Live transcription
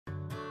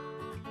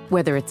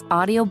Whether it's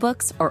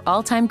audiobooks or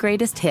all-time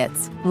greatest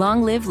hits,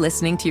 long live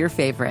listening to your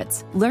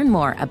favorites. Learn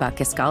more about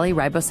Kisqali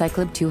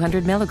Ribociclib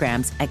 200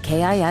 milligrams at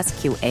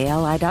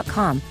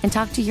KISQALI.com and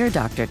talk to your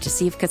doctor to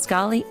see if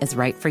Kisqali is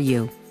right for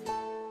you.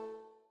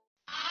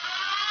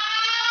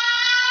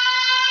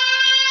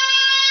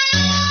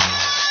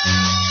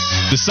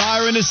 The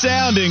siren is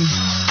sounding.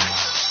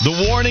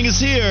 The warning is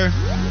here.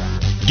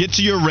 Get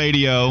to your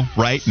radio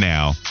right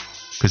now,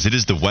 because it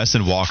is the Wes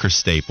and Walker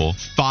staple.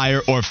 Fire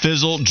or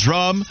Fizzle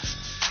drum.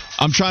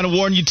 I'm trying to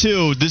warn you,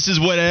 too. This is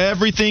when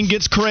everything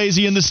gets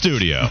crazy in the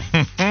studio.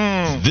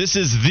 This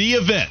is the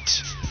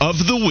event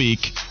of the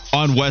week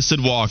on Wes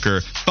and Walker.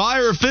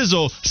 Fire or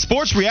Fizzle,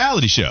 sports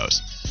reality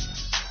shows.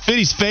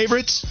 Fiddy's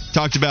favorites,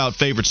 talked about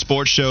favorite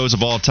sports shows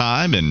of all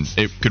time, and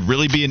it could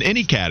really be in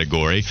any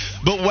category.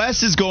 But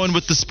Wes is going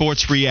with the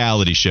sports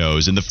reality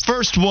shows. And the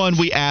first one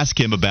we ask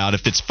him about,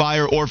 if it's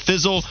Fire or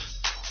Fizzle,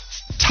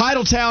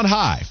 Titletown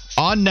High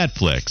on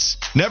Netflix.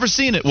 Never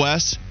seen it,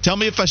 Wes. Tell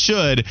me if I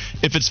should.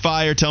 If it's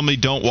Fire, tell me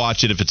don't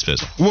watch it if it's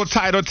Fizzle. Well,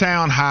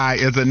 Titletown High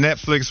is a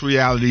Netflix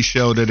reality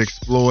show that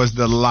explores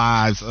the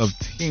lives of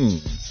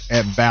teens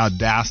at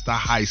Valdosta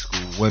High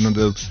School, one of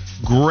the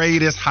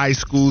greatest high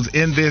schools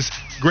in this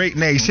great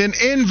nation,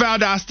 in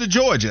Valdosta,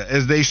 Georgia,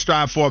 as they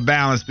strive for a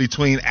balance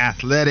between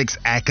athletics,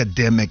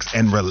 academics,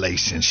 and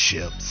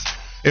relationships.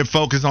 It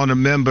focuses on the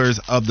members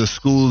of the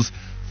school's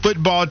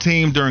football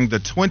team during the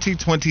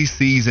 2020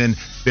 season,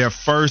 their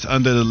first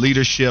under the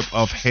leadership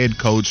of head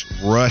coach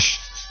Rush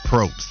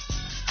Probst.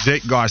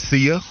 Jake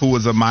Garcia, who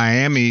was a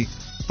Miami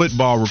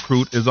football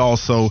recruit, is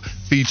also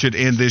featured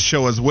in this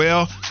show as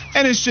well.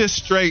 And it's just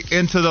straight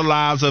into the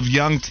lives of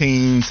young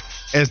teens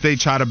as they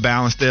try to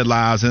balance their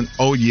lives and,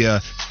 oh yeah,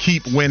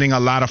 keep winning a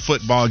lot of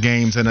football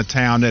games in a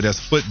town that is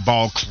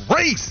football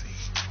crazy.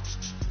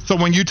 So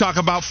when you talk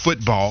about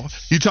football,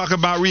 you talk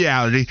about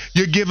reality,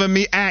 you're giving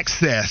me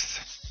access.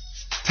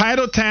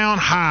 Titletown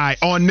High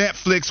on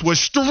Netflix was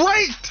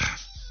straight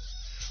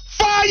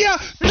fire.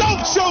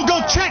 Dope show.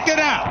 Go check it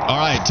out. All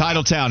right,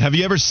 Titletown. Have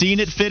you ever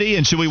seen it, Fiddy?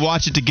 And should we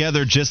watch it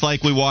together just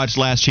like we watched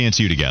Last Chance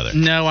U together?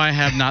 No, I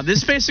have not.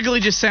 This basically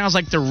just sounds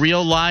like the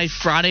real life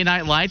Friday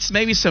Night Lights.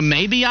 Maybe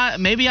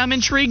I'm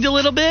intrigued a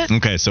little bit.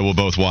 Okay, so we'll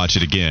both watch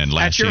it again.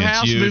 Last At your Chance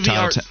house, U, movie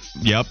art.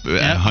 Yep,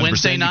 100%.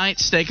 Wednesday night,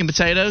 steak and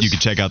potatoes. You can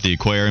check out the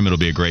aquarium. It'll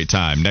be a great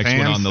time. Next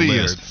one on the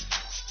list.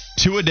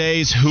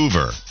 Two-A-Days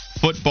Hoover.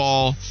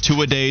 Football,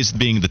 Two-A-Days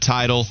being the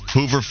title.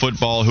 Hoover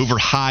football, Hoover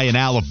High in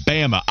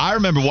Alabama. I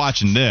remember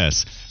watching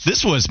this.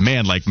 This was,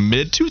 like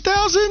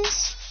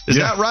mid-2000s? Is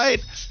that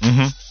right?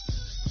 Mm-hmm.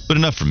 But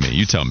enough from me.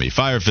 You tell me.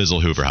 Fire, Fizzle,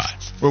 Hoover High.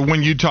 Well,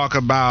 when you talk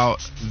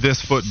about this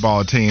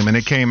football team, and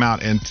it came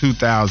out in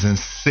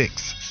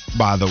 2006,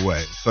 by the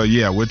way. So,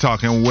 yeah, we're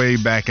talking way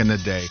back in the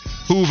day.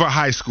 Hoover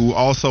High School,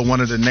 also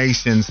one of the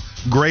nation's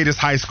greatest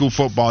high school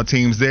football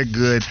teams. They're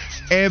good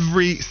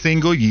every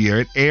single year.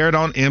 It aired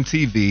on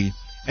MTV.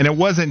 And it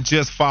wasn't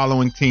just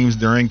following teams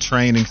during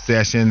training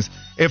sessions.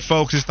 It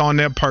focused on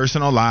their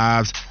personal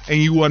lives, and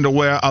you wonder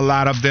where a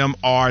lot of them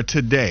are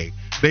today.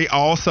 They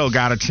also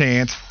got a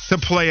chance to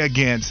play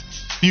against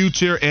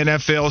future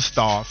NFL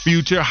star,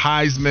 future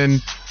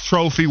Heisman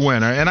Trophy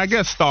winner, and I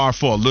guess star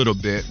for a little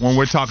bit when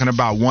we're talking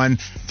about one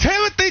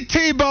Timothy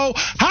Tebow.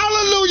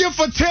 Hallelujah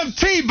for Tim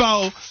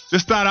Tebow.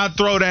 Just thought I'd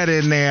throw that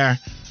in there.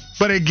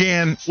 But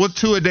again, with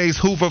Two-A-Days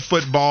Hoover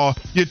football,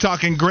 you're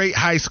talking great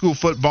high school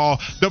football,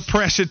 the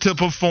pressure to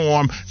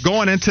perform,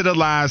 going into the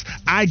lives.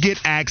 I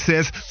get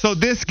access, so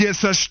this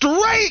gets us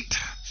straight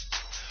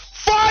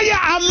fire.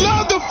 I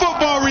love the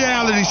football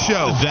reality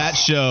show. That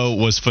show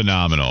was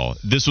phenomenal.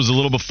 This was a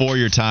little before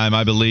your time,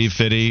 I believe,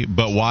 Fiddy,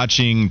 but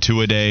watching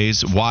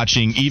Two-A-Days,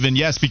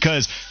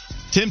 because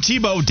Tim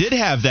Tebow did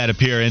have that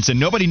appearance, and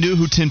nobody knew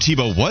who Tim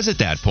Tebow was at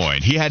that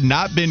point. He had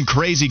not been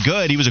crazy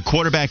good. He was a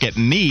quarterback at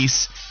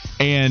Nice,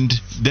 and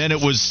then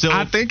it was still.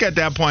 I think at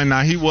that point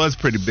now he was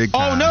pretty big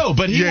time. Oh no,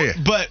 but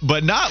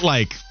but not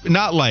like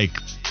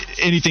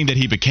anything that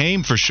he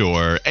became for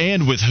sure.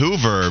 And with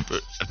Hoover,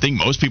 I think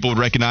most people would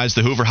recognize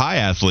the Hoover High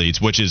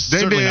athletes, which is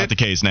certainly not the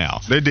case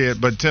now. They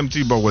did, but Tim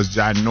Tebow was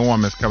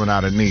ginormous coming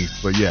out of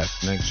Nice. But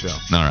yes, next show.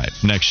 All right,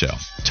 next show.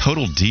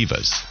 Total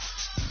Divas.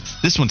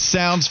 This one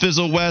sounds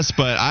Fizzle, West,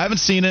 but I haven't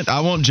seen it. I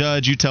won't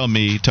judge. You tell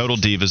me. Total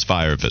Divas,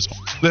 Fire, Fizzle.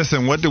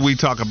 Listen, what do we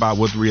talk about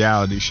with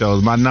reality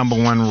shows? My number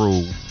one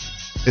rule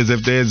is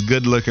if there's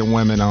good-looking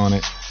women on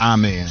it,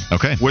 I'm in.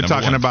 Okay. We're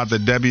talking about the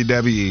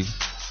WWE,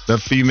 the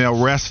female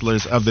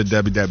wrestlers of the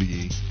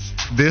WWE.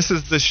 This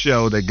is the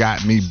show that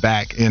got me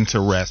back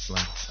into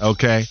wrestling,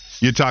 okay?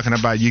 You're talking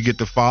about you get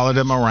to follow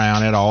them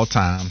around at all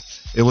times.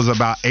 It was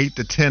about 8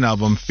 to 10 of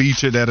them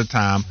featured at a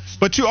time.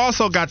 But you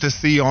also got to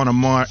see on a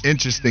more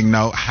interesting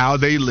note how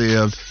they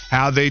lived,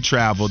 how they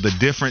travel, the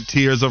different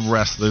tiers of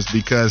wrestlers,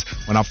 because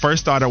when I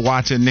first started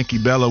watching, Nikki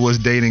Bella was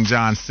dating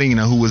John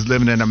Cena, who was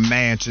living in a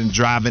mansion,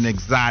 driving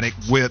exotic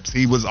whips.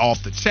 He was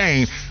off the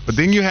chain. But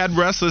then you had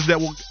wrestlers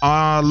that were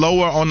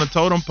lower on the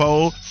totem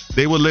pole.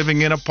 They were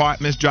living in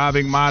apartments,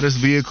 driving modest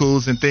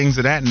vehicles and things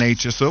of that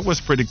nature, so it was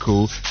pretty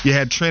cool. You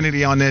had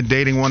Trinity on there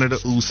dating one of the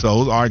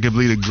Usos,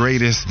 arguably the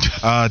greatest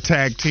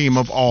tag team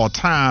of all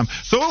time.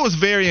 So it was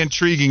very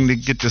intriguing to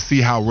get to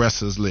see how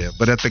wrestlers live.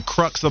 But at the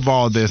crux of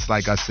all this,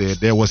 like I said,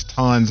 there was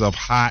tons of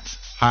hot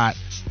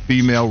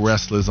female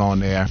wrestlers on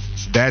there.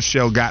 That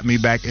show got me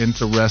back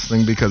into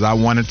wrestling because I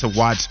wanted to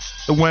watch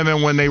the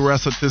women when they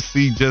wrestled to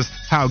see just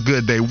how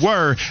good they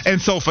were.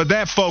 And so for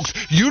that, folks,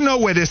 you know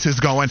where this is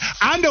going.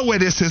 I know where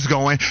this is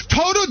going.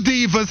 Total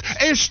Divas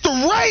is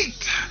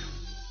straight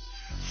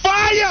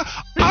fire.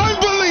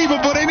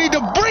 Unbelievable. They need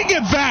to bring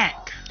it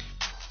back.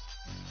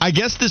 I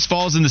guess this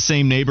falls in the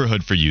same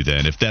neighborhood for you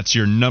then, if that's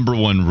your number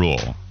one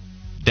rule.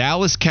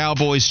 Dallas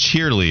Cowboys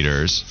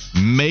cheerleaders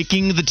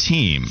making the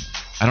team.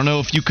 I don't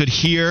know if you could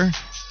hear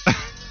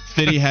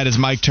Fitty had his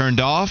mic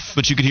turned off,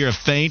 but you could hear a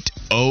faint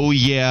 "oh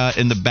yeah"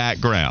 in the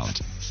background.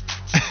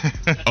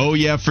 Oh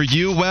yeah for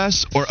you,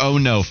 Wes, or oh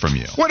no from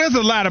you? Well, there's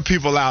a lot of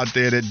people out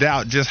there that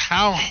doubt just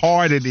how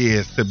hard it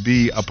is to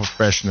be a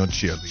professional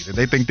cheerleader.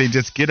 They think they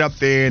just get up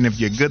there and if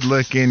you're good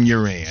looking,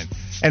 you're in.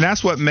 And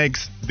that's what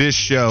makes this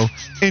show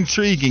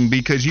intriguing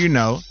because, you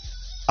know,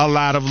 a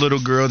lot of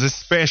little girls,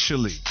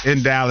 especially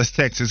in Dallas,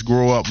 Texas,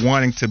 grow up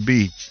wanting to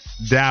be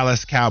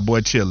Dallas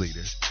Cowboy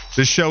cheerleaders.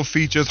 The show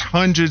features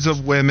hundreds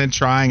of women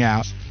trying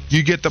out.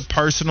 You get the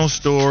personal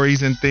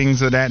stories and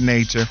things of that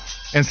nature.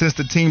 And since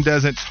the team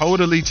doesn't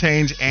totally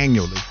change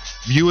annually,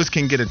 viewers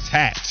can get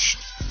attached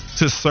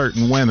to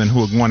certain women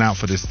who are going out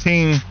for this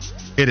team.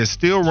 It is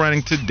still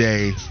running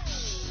today,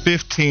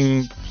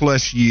 15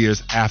 plus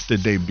years after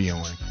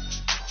debuting.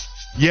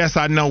 Yes,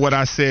 I know what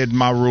I said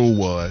my rule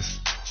was.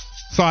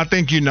 So I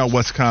think you know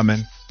what's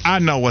coming. I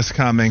know what's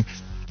coming.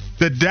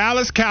 The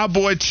Dallas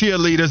Cowboy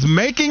cheerleaders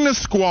making the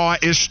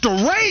squad is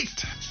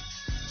straight.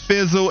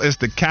 Fizzle, it's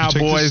the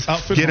Cowboys.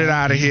 Get it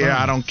out of here.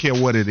 I don't care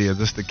what it is.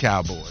 It's the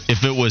Cowboys.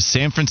 If it was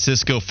San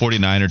Francisco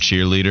 49er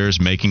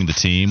cheerleaders making the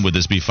team, would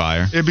this be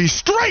fire? It'd be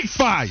straight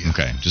fire.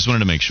 Okay, just wanted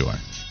to make sure.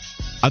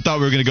 I thought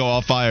we were going to go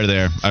all fire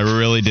there. I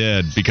really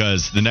did,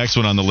 because the next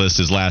one on the list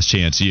is Last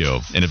Chance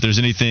U. And if there's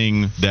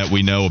anything that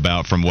we know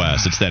about from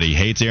Wes, it's that he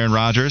hates Aaron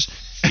Rodgers,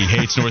 he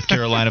hates North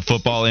Carolina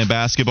football and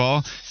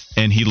basketball,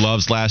 and he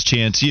loves Last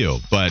Chance U.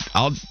 But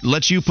I'll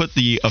let you put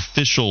the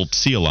official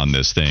seal on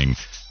this thing.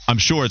 I'm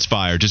sure it's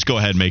fire. Just go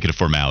ahead and make it a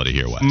formality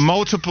here, Wes.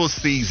 Multiple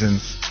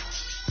seasons.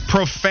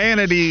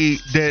 Profanity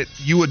that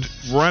you would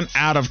run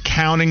out of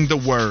counting the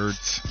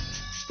words.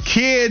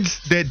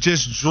 Kids that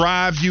just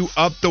drive you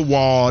up the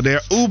wall.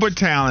 They're uber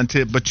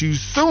talented, but you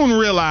soon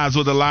realize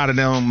with a lot of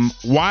them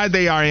why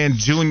they are in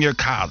junior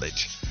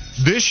college.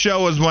 This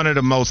show is one of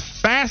the most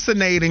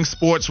fascinating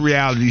sports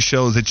reality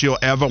shows that you'll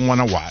ever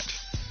want to watch.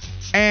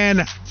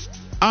 And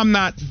I'm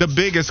not the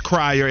biggest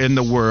crier in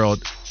the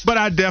world, but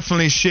I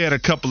definitely shed a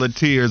couple of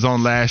tears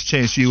on Last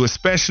Chance U,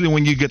 especially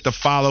when you get the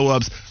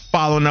follow-ups,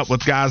 following up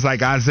with guys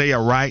like Isaiah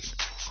Wright,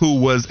 who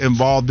was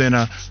involved in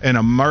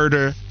a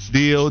murder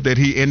deal that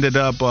he ended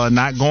up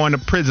not going to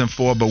prison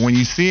for. But when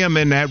you see him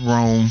in that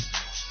room,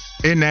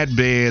 in that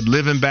bed,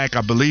 living back,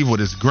 I believe, with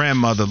his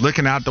grandmother,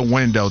 looking out the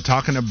window,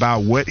 talking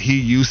about what he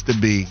used to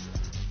be,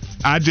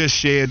 I just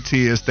shed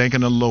tears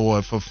thanking the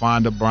Lord for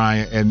Fonda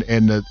Bryant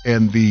and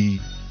the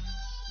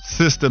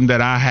system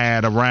that I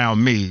had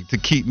around me to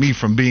keep me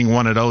from being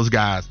one of those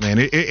guys, man.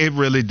 It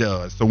really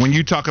does. So when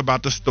you talk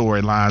about the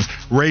storylines,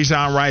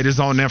 Rajon Wright is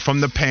on there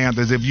from the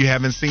Panthers. If you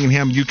haven't seen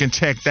him, you can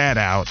check that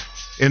out.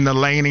 In the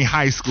Laney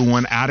High School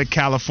and out of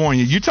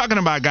California. You're talking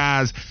about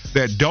guys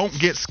that don't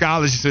get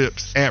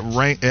scholarships at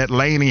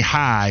Laney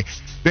High.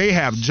 They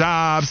have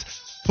jobs.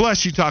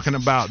 Plus, you're talking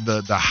about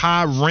the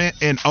high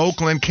rent in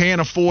Oakland,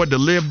 can't afford to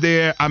live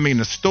there. I mean,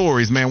 the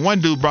stories, man. One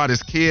dude brought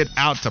his kid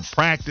out to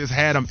practice,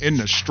 had him in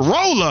the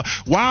stroller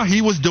while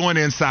he was doing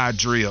inside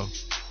drill.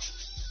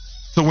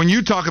 So when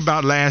you talk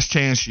about Last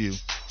Chance U,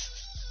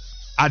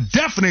 I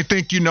definitely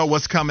think you know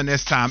what's coming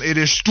this time. It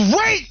is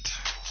straight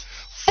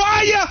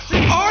fire,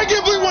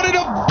 arguably one of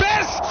the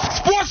best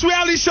sports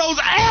reality shows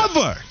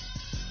ever.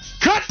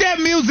 Cut that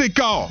music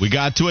off. We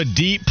got to a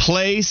deep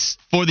place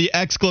for the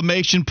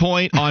exclamation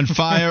point on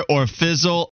Fire or Fizzle.